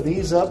cover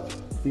these up,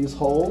 these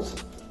holes.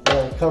 We're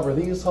gonna cover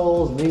these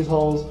holes and these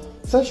holes.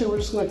 Essentially, we're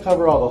just gonna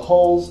cover all the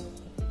holes.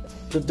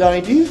 So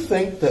Donnie, do you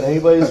think that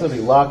anybody's gonna be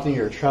locked in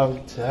your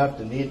trunk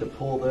to need to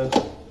pull this?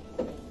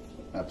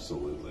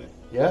 Absolutely.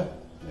 Yeah?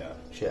 Yeah.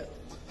 Shit.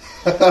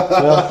 No,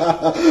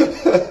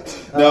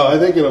 I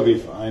think it'll be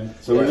fine.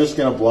 So we're just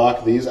going to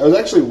block these. I was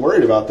actually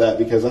worried about that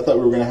because I thought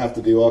we were going to have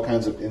to do all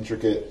kinds of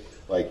intricate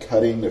like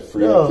cutting to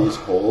free up these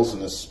holes in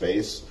this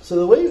space. So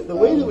the way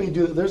that we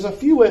do it, there's a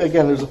few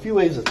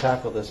ways to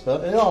tackle this,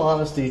 but in all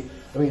honesty,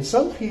 I mean,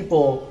 some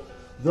people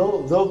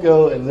they'll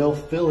go and they'll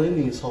fill in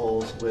these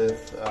holes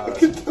with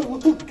look at the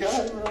little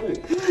guy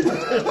running.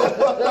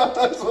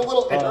 There's a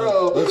little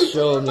arrow. Let's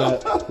show him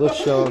that. Let's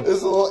show him.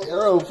 There's a little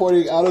arrow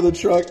pointing out of the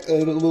truck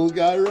and a little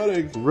guy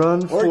running.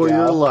 Run for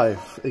your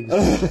life.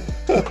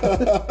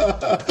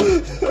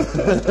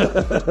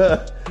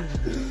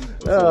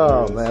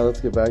 Oh man,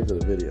 let's get back to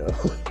the video.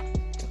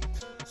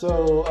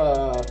 So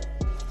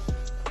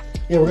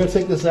yeah, we're gonna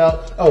take this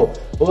out. Oh,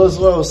 well, that's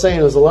what I was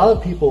saying is a lot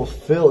of people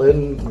fill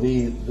in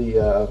the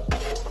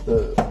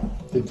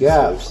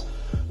gaps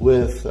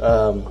with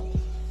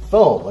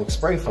foam, like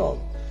spray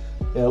foam.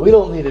 You know, we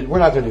don't need it. We're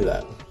not gonna do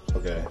that.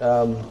 Okay.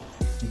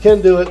 You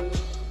can do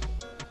it.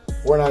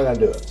 We're not gonna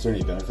do it. Is there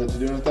any benefit to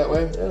doing it that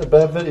way? Yeah, the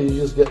benefit is you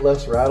just get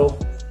less rattle.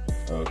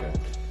 Oh, okay.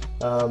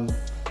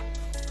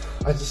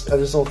 I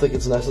just don't think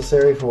it's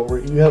necessary for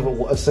what you have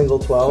a single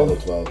 12.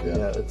 Single 12, yeah.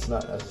 Yeah, it's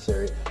not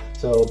necessary.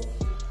 So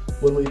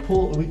when we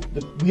pull,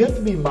 we have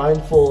to be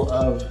mindful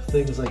of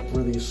things like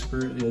where these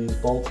screws, these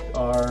bolts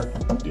are,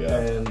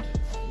 and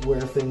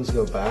where things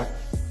go back.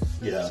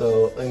 Yeah.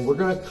 So, and we're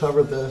gonna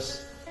cover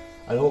this.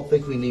 I don't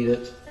think we need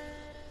it.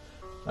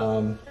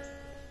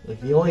 Like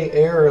the only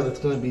air that's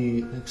gonna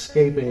be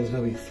escaping is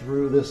gonna be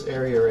through this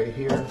area right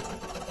here.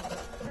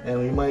 And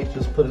we might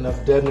just put enough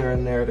deadener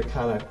in there to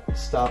kind of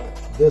stop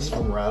this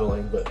from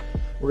rattling, but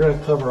we're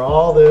gonna cover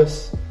all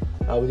this.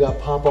 We gotta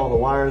pop all the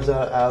wires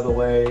out of the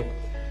way.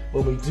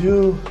 When we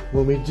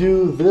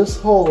do this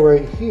hole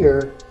right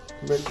here,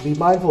 be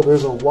mindful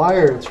there's a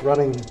wire that's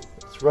running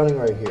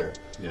right here.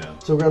 Yeah.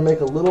 So we're gonna make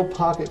a little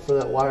pocket for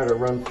that wire to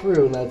run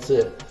through, and that's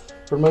it.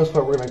 For the most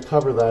part, we're gonna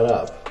cover that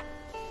up.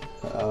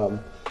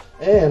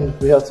 And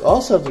we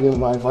also have to be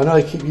mindful. I know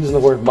I keep using the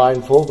word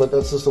mindful, but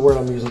that's just the word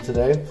I'm using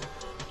today.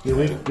 You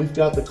know, we've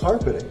got the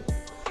carpeting.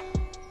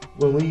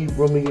 When we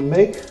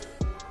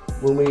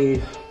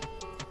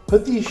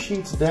put these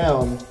sheets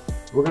down,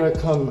 we're going to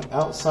come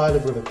outside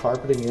of where the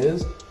carpeting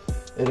is,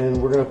 and then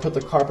we're going to put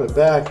the carpet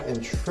back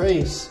and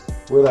trace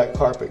where that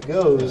carpet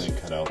goes,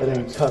 and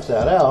then cut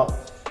that out.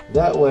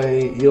 That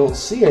way you don't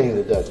see any of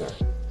the deadener.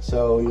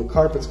 So your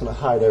carpet's going to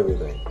hide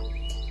everything.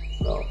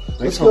 So,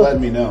 thanks for letting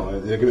me know.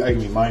 I can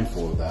be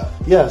mindful of that.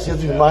 Yes, you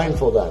have to be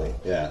mindful, Donnie.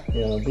 Yeah.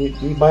 You know, be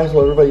mindful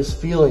of everybody's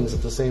feelings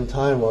at the same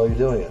time while you're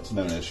doing it. It's a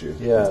known issue.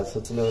 Yes,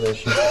 it's a known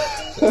issue.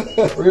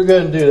 We're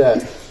going to do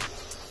that.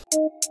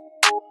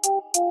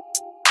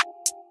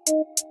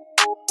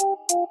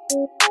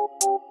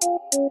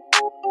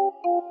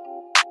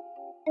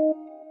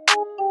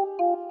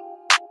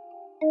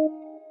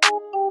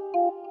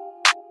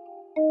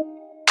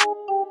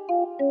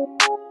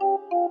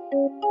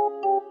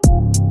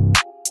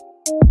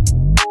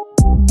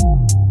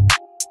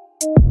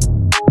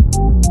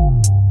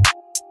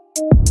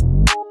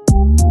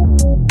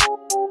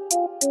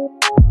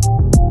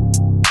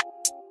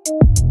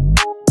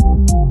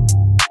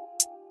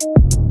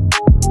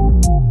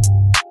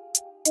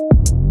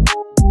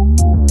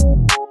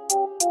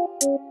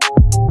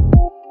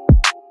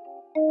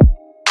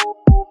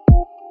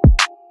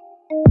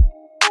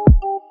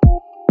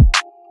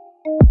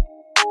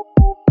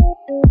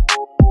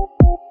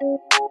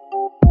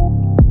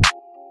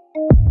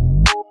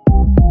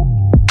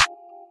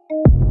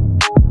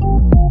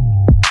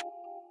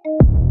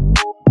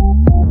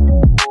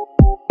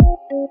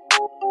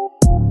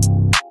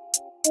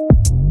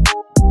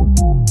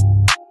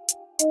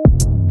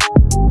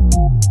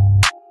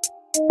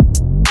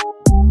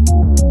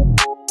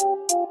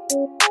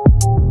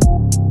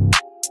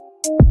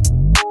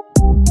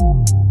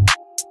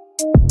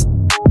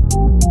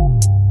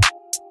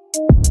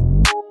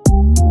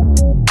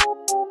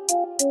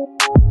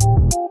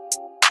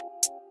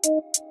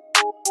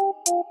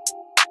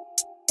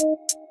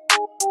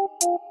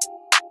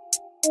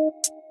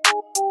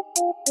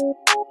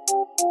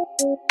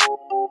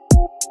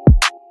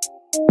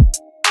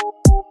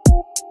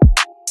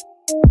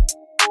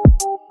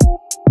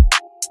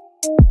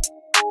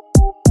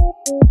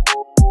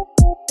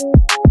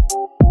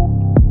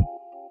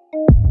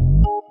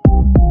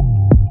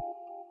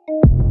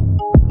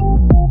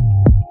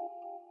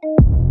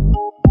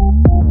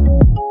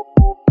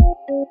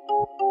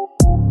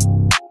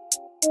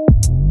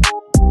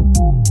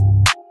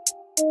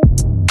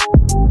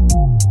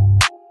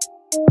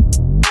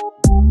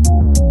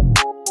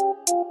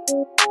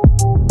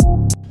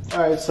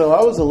 Alright, so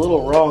I was a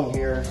little wrong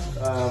here.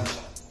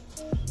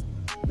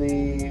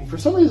 For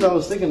some reason I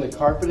was thinking the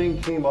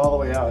carpeting came all the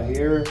way out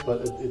here,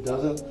 but it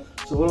doesn't.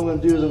 So what I'm going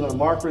to do is I'm going to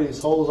mark where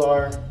these holes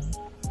are,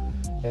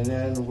 and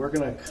then we're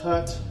going to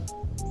cut.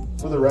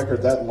 For the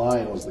record, that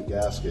line was the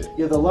gasket.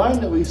 Yeah, the line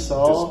that we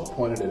saw just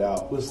pointed it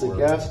out was the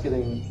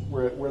gasketing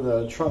where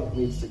the trunk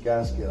meets the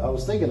gasket. I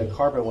was thinking the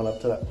carpet went up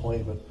to that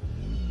point, but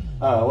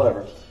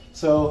whatever.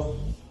 So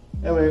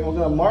anyway, we're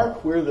going to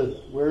mark where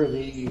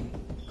the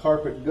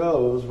carpet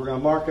goes. We're going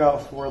to mark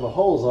out where the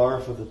holes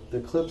are for the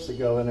clips that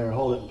go in there and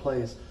hold it in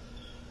place.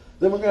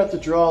 Then we're going to have to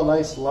draw a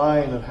nice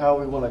line of how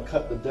we want to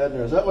cut the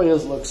deadeners. That way it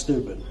doesn't look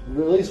stupid.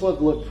 We at least want it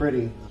to look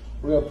pretty.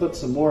 We're going to put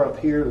some more up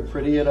here to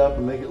pretty it up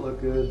and make it look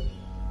good.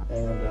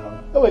 And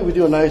that way we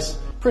do a nice,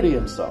 pretty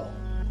install.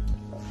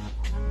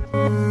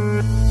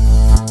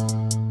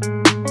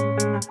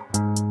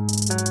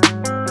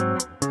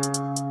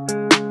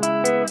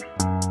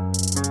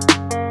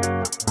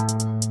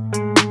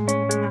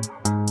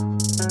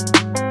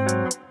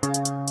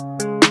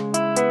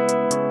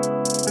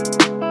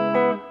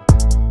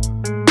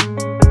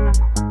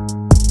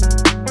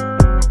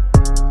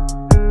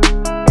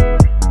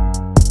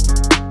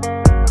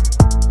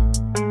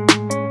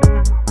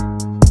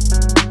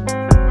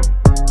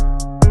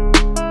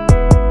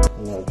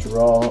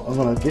 I'm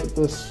going to get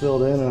this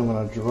filled in and I'm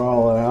going to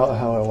draw it out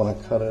how I want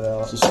to cut it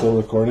out. Is this still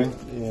recording?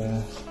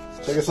 Yeah.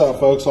 Check us out,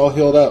 folks, all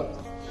healed up.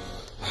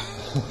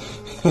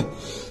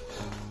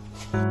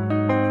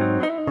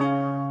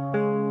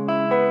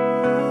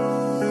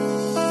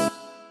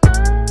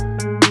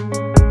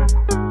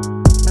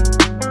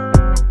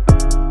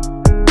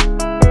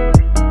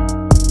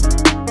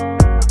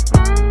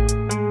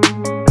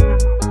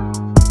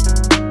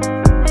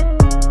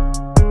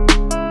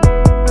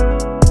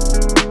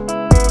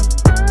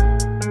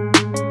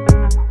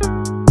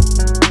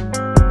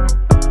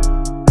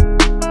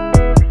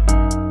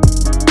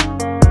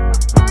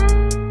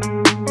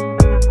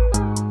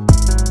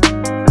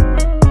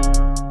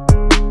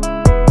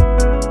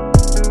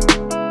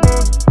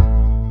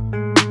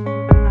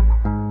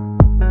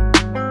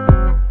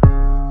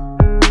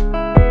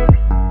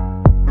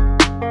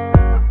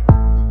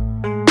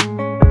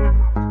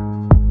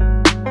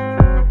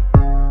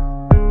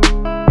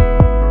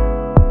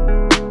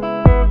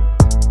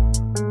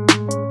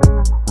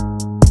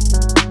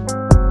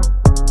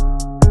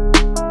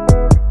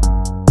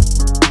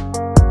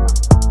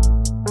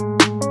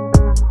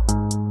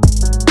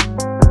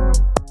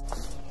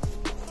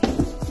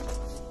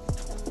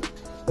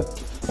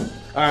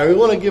 we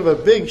want to give a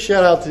big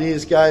shout out to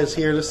these guys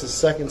here. This is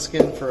Second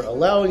Skin for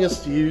allowing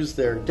us to use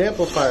their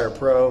Damplifier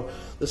Pro.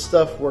 This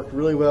stuff worked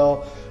really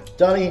well.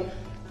 Donnie,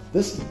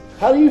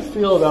 how do you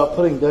feel about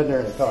putting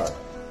deadener in a car?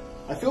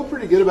 I feel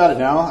pretty good about it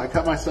now. I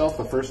cut myself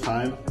the first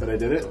time that I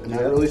did it, and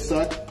that really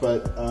sucked.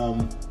 But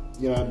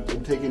you know,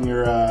 I'm taking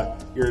your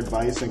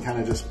advice and kind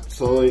of just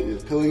slowly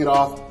peeling it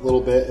off a little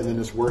bit, and then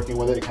just working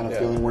with it, kind of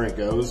feeling where it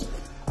goes.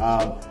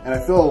 And I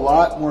feel a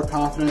lot more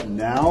confident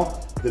now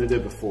than I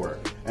did before.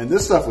 And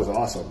this stuff was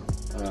awesome.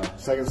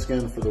 Second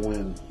Skin for the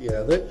win.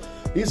 Yeah,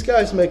 these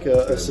guys make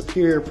a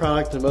superior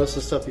product to most of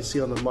the stuff you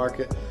see on the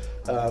market.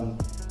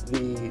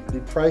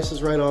 The price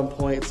is right on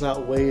point. It's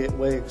not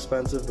way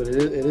expensive, but it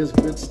is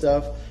good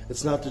stuff.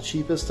 It's not the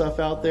cheapest stuff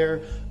out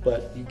there,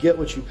 but you get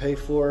what you pay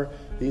for.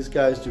 These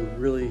guys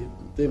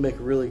they make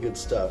really good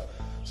stuff.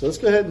 So let's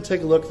go ahead and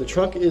take a look. The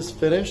trunk is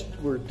finished.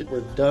 We're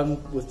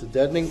done with the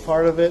deadening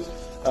part of it.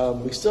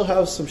 We still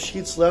have some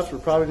sheets left. We're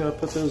probably going to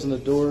put those in the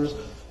doors,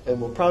 and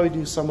we'll probably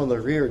do some on the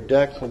rear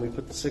deck when we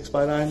put the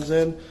 6x9s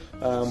in.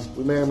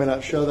 We may or may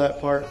not show that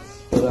part,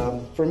 but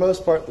for the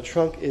most part, the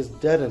trunk is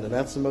deadened, and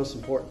that's the most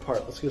important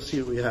part. Let's go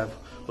see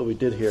what we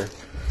did here.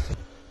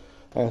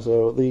 All right,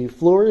 so the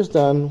floor is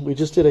done. We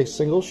just did a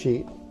single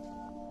sheet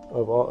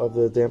of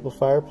the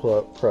Damplifier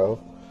Pro.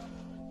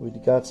 We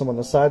got some on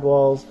the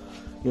sidewalls.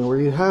 You know,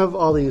 where you have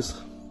all these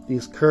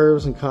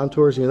curves and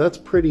contours, you know, that's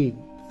pretty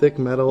thick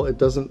metal. It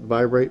doesn't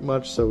vibrate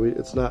much, so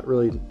it's not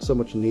really so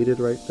much needed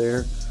right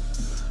there.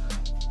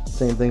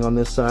 Same thing on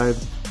this side.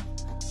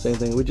 Same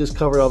thing. We just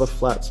covered all the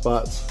flat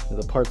spots,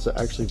 the parts that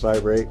actually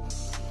vibrate.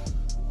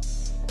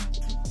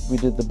 We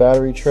did the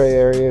battery tray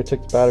area,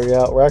 took the battery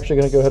out. We're actually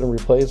going to go ahead and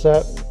replace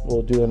that.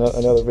 We'll do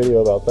another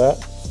video about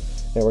that.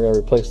 And we're going to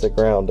replace the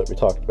ground that we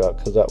talked about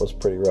because that was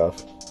pretty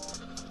rough.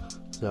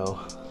 So,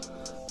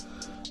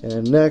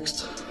 and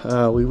next,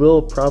 we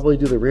will probably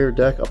do the rear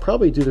deck. I'll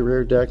probably do the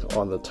rear deck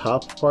on the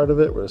top part of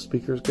it where the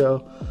speakers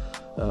go.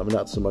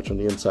 Not so much on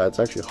the inside. It's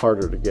actually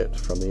harder to get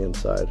from the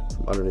inside,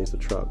 from underneath the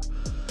trunk.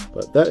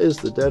 But that is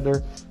the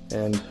deadener,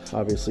 and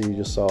obviously you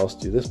just saw us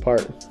do this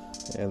part,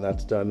 and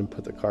that's done, and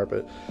put the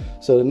carpet.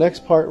 So the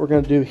next part we're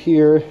going to do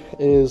here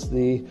is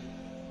the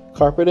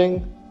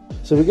carpeting.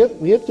 So we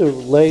have to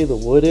lay the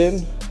wood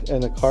in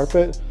and the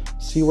carpet,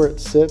 see where it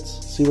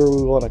sits, see where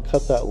we want to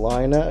cut that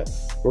line at.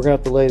 We're going to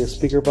have to lay the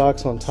speaker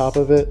box on top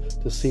of it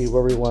to see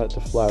where we want it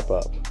to flap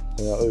up,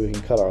 and that way we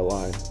can cut our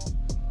line.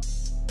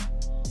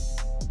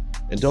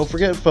 And don't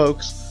forget,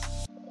 folks,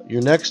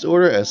 your next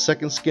order at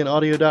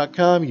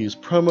secondSkinAudio.com, use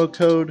promo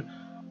code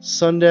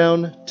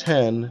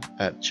Sundown10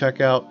 at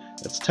checkout.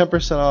 That's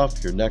 10%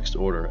 off your next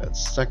order at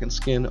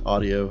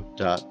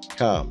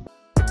secondSkinAudio.com.